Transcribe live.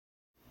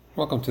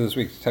Welcome to this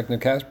week's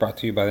TechnoCast, brought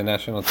to you by the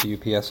National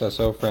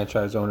TUPSSO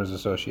Franchise Owners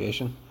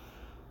Association.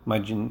 My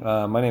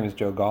name is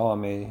Joe Gall.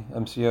 I'm a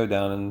MCO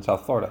down in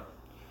South Florida.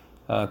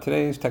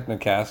 Today's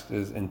TechnoCast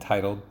is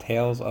entitled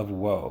Tales of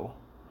Woe.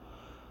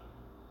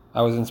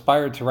 I was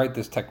inspired to write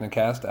this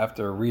TechnoCast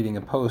after reading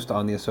a post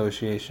on the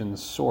association's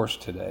source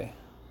today.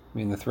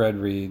 The thread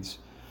reads,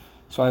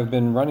 "So I've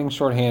been running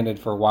shorthanded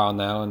for a while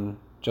now and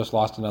just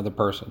lost another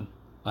person.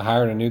 I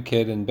hired a new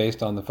kid and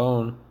based on the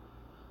phone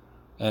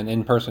an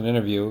in-person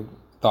interview,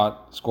 I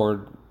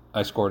scored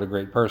a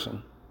great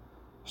person.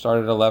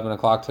 Started at 11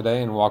 o'clock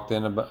today and walked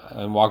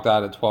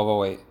out at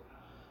 12:08.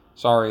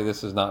 Sorry,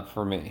 this is not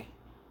for me,"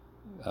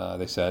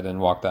 they said, and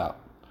walked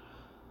out.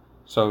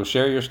 So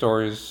share your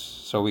stories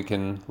so we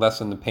can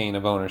lessen the pain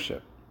of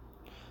ownership.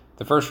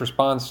 The first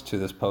response to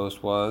this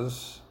post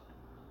was,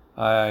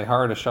 I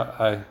hired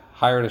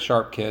a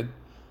sharp kid.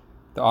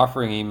 The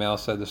offering email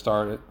said to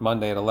start at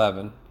Monday at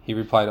 11. He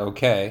replied,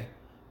 okay.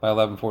 By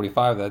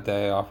 11:45 that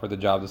day, I offered the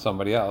job to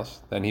somebody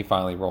else. Then he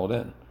finally rolled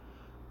in.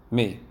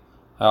 Me.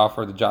 I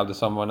offered the job to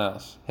someone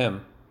else.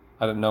 Him.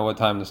 I didn't know what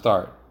time to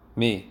start.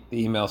 Me.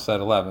 The email said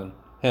 11.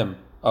 Him.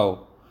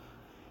 Oh.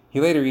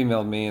 He later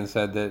emailed me and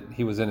said that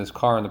he was in his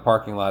car in the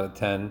parking lot at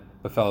 10,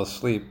 but fell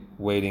asleep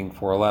waiting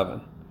for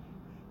 11,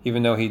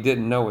 even though he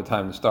didn't know what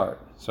time to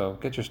start. So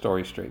get your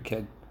story straight,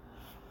 kid.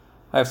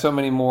 I have so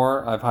many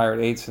more. I've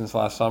hired 8 since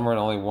last summer, and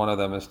only one of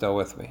them is still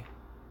with me.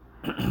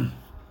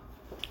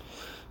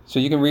 So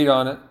you can read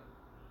on it,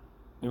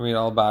 you read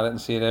all about it and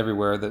see it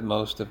everywhere that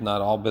most, if not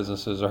all,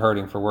 businesses are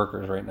hurting for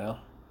workers right now.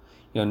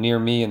 Near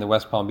me in the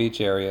West Palm Beach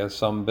area,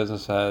 some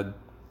business had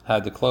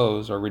to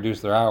close or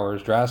reduce their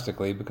hours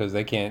drastically because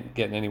they can't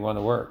get anyone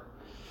to work.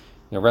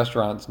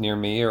 Restaurants near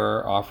me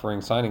are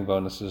offering signing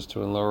bonuses to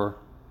lure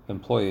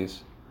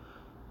employees.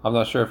 I'm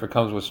not sure if it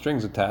comes with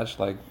strings attached,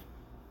 like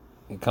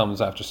it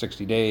comes after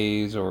 60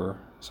 days or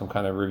some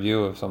kind of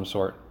review of some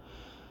sort.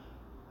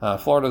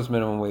 Florida's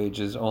minimum wage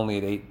is only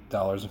at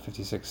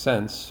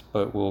 $8.56,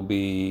 but will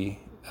be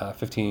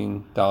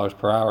 $15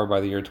 per hour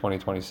by the year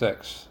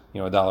 2026.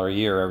 $1 a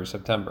year every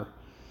September.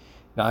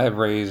 Now, I have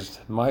raised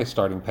my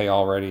starting pay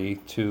already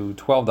to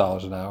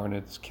 $12 an hour, and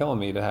it's killing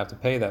me to have to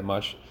pay that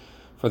much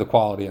for the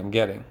quality I'm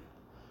getting.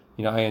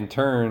 I in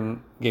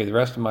turn gave the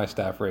rest of my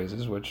staff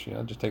raises, which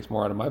just takes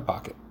more out of my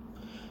pocket.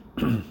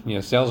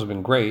 Sales have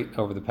been great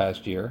over the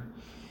past year,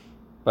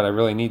 but I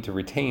really need to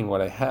retain what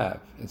I have.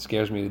 It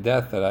scares me to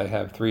death that I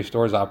have 3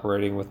 stores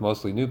operating with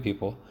mostly new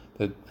people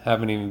that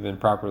haven't even been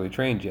properly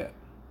trained yet.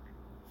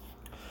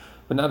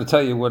 But now to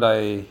tell you what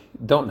I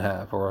don't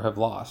have or have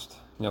lost.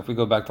 If we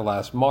go back to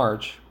last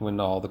March, when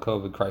all the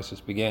COVID crisis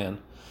began,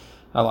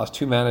 I lost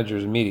 2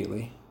 managers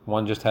immediately.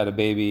 One just had a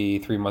baby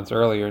 3 months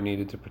earlier,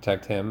 needed to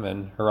protect him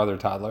and her other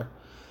toddler.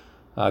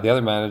 The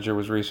other manager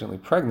was recently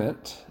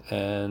pregnant,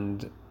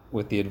 and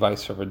with the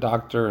advice of her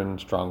doctor and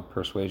strong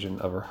persuasion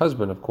of her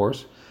husband, of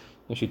course,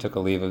 she took a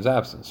leave of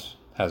absence,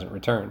 hasn't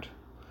returned.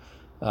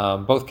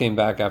 Both came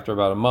back after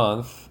about a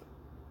month,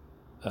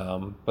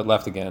 but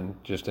left again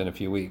just in a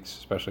few weeks,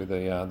 especially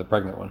the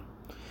pregnant one.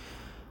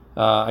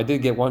 I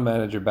did get one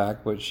manager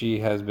back, but she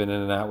has been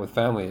in and out with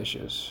family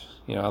issues.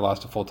 I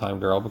lost a full-time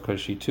girl because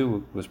she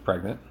too was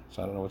pregnant,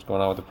 so I don't know what's going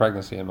on with the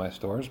pregnancy in my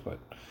stores, but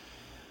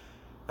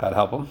God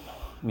help them.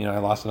 I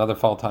lost another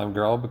full-time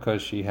girl because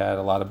she had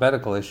a lot of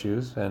medical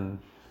issues and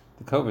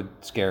the COVID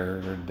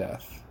scared her to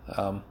death.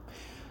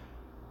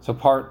 So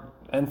part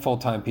and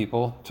full-time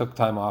people took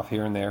time off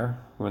here and there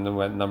when the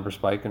numbers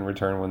spike and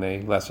return when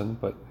they lessen,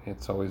 but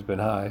it's always been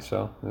high,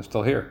 so they're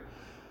still here.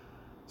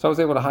 So I was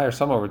able to hire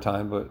some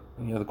overtime, but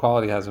the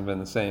quality hasn't been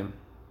the same.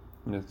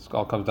 It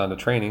all comes down to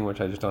training, which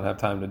I just don't have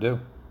time to do.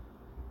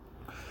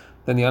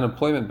 Then the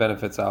unemployment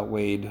benefits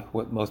outweighed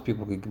what most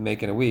people could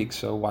make in a week,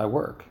 so why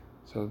work?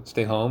 So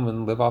stay home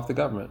and live off the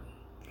government.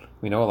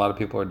 We know a lot of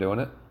people are doing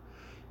it.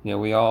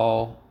 We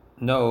all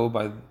know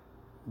by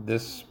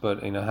this,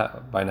 but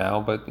by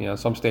now. But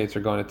some states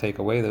are going to take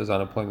away those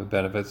unemployment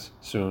benefits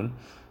soon,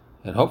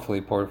 and hopefully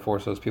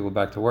force those people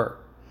back to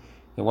work.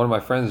 One of my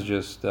friends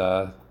just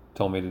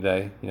told me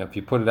today, if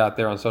you put it out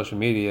there on social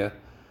media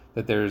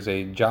that there's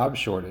a job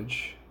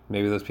shortage,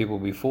 maybe those people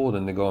will be fooled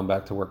into going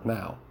back to work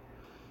now.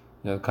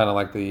 Kind of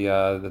like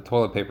the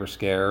toilet paper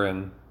scare,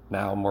 and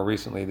now more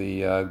recently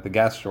the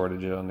gas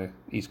shortage on the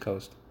East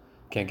Coast.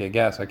 Can't get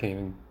gas. I can't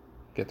even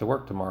get to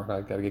work tomorrow. I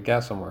got to get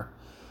gas somewhere.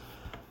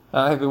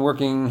 I've been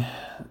working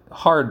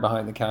hard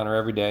behind the counter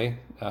every day,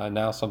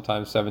 now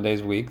sometimes 7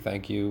 days a week.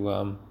 Thank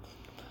you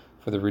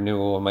for the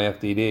renewal of my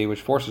FDD, which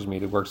forces me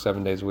to work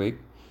 7 days a week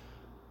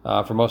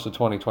for most of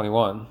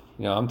 2021.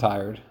 I'm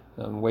tired.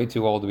 I'm way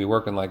too old to be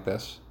working like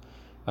this.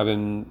 I've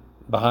been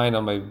behind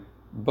on my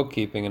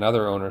bookkeeping and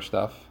other owner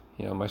stuff.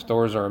 My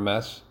stores are a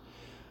mess.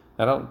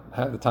 I don't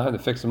have the time to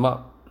fix them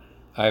up.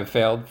 I have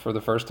failed for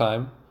the first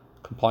time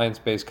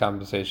compliance-based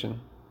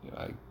compensation,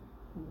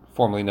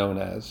 formerly known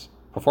as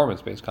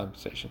performance-based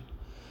compensation.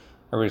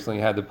 I recently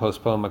had to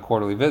postpone my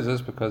quarterly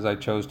visits because I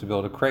chose to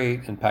build a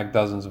crate and pack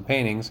dozens of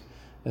paintings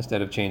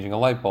instead of changing a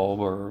light bulb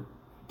or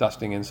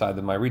dusting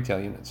inside my retail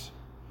units.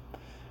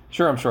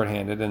 Sure, I'm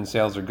shorthanded and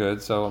sales are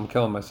good, so I'm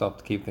killing myself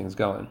to keep things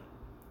going,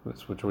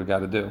 which we got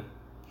to do.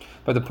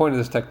 But the point of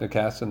this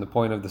TechnoCast and the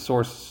point of the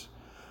sources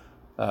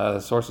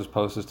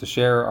post is to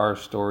share our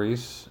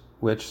stories,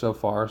 which so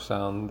far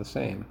sound the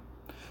same.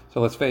 So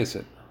let's face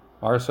it,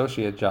 our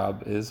associate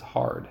job is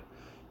hard.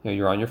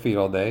 You're on your feet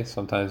all day.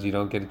 Sometimes you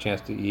don't get a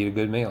chance to eat a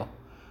good meal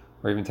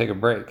or even take a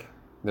break.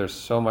 There's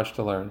so much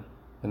to learn.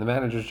 And the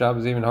manager's job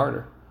is even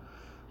harder.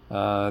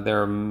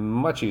 There are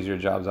much easier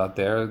jobs out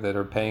there that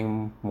are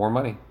paying more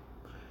money.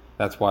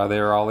 That's why they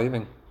are all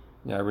leaving.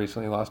 I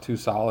recently lost 2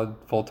 solid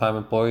full-time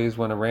employees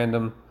when a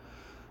random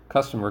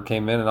customer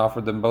came in and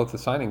offered them both a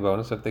signing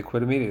bonus if they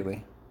quit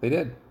immediately. They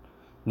did.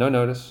 No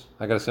notice.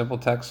 I got a simple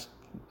text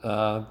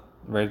right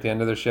at the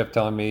end of their shift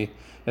telling me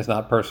it's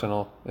not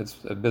personal, it's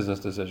a business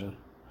decision.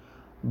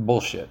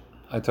 Bullshit.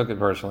 I took it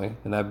personally,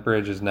 and that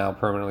bridge is now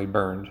permanently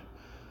burned.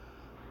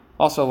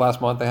 Also, last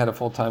month I had a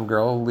full-time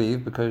girl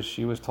leave because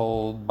she was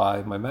told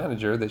by my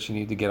manager that she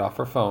needed to get off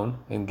her phone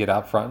and get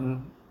out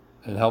front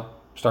and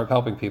start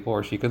helping people,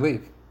 or she could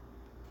leave.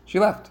 She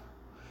left.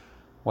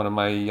 One of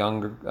my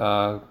younger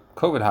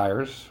COVID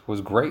hires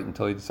was great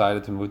until he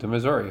decided to move to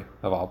Missouri,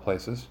 of all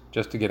places,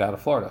 just to get out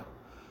of Florida.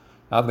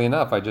 Oddly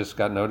enough, I just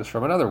got notice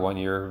from another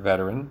one-year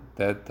veteran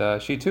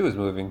that she too is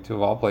moving to,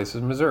 of all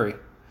places, Missouri.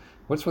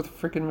 What's with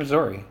freaking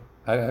Missouri?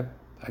 I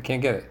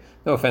can't get it.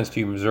 No offense to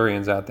you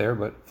Missourians out there,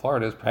 but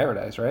Florida is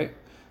paradise, right?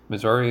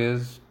 Missouri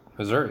is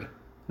Missouri.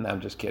 No,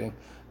 I'm just kidding.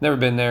 Never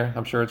been there.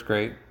 I'm sure it's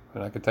great.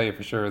 And I can tell you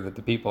for sure that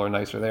the people are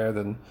nicer there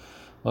than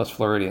most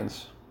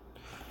Floridians.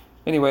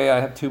 Anyway,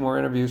 I have 2 more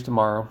interviews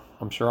tomorrow.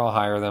 I'm sure I'll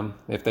hire them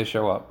if they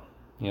show up.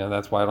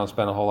 That's why I don't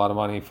spend a whole lot of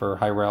money for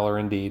Hyrel or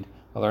Indeed.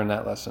 I learned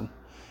that lesson.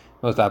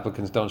 Most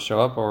applicants don't show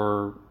up,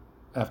 or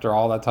after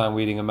all that time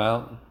weeding them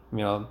out,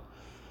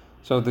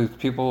 So the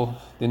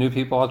new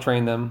people, I'll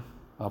train them.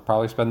 I'll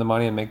probably spend the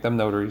money and make them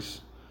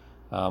notaries.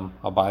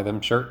 I'll buy them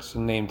shirts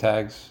and name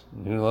tags.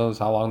 And who knows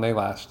how long they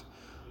last.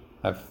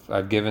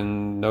 I've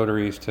given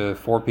notaries to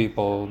 4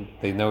 people.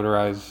 They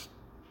notarized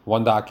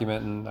 1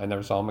 document, and I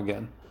never saw them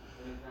again.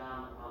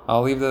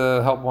 I'll leave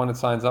the help wanted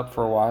signs up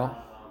for a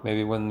while.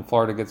 Maybe when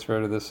Florida gets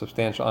rid of the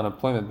substantial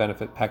unemployment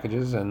benefit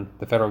packages and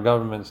the federal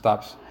government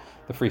stops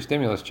the free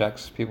stimulus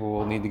checks, people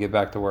will need to get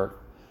back to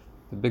work.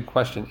 The big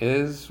question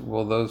is,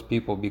 will those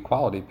people be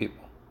quality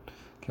people?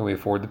 Can we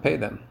afford to pay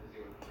them?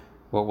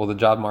 What will the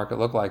job market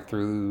look like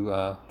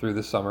through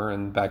this summer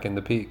and back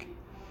into peak?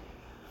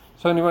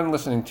 So anyone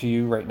listening to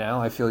you right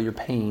now, I feel your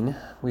pain.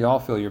 We all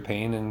feel your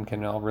pain and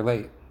can all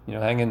relate.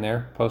 Hang in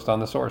there, post on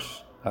the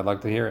source. I'd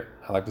like to hear it.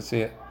 I'd like to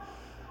see it.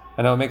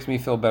 I know it makes me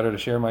feel better to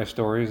share my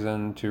stories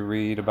than to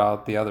read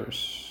about the others'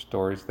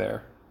 stories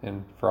there,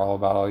 and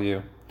about all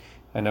you.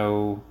 I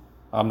know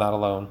I'm not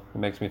alone. It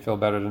makes me feel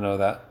better to know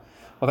that.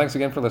 Well, thanks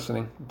again for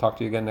listening. Talk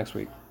to you again next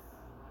week.